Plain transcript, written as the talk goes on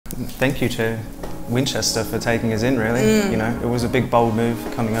thank you to Winchester for taking us in, really. You know, it was a big bold move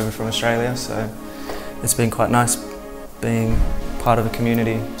coming over from Australia, so it's been quite nice being part of a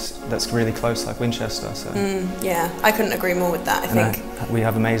community that's really close like Winchester. So yeah, I couldn't agree more with that. I think we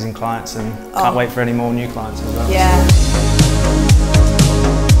have amazing clients and can't wait for any more new clients as well. Yeah.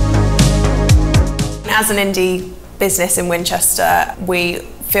 As an indie business in Winchester, we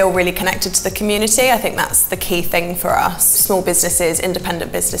feel really connected to the community. I think that's the key thing for us. Small businesses,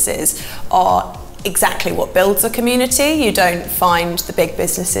 independent businesses are exactly what builds a community. You don't find the big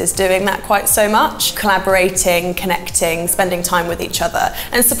businesses doing that quite so much. Collaborating, connecting, spending time with each other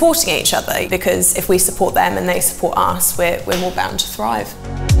and supporting each other, because if we support them and they support us, we're more bound to thrive.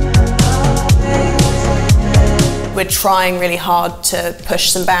 We're trying really hard to push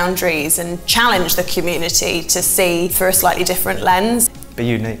some boundaries and challenge the community to see through a slightly different lens. Be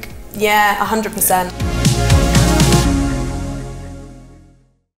unique. Yeah, 100%.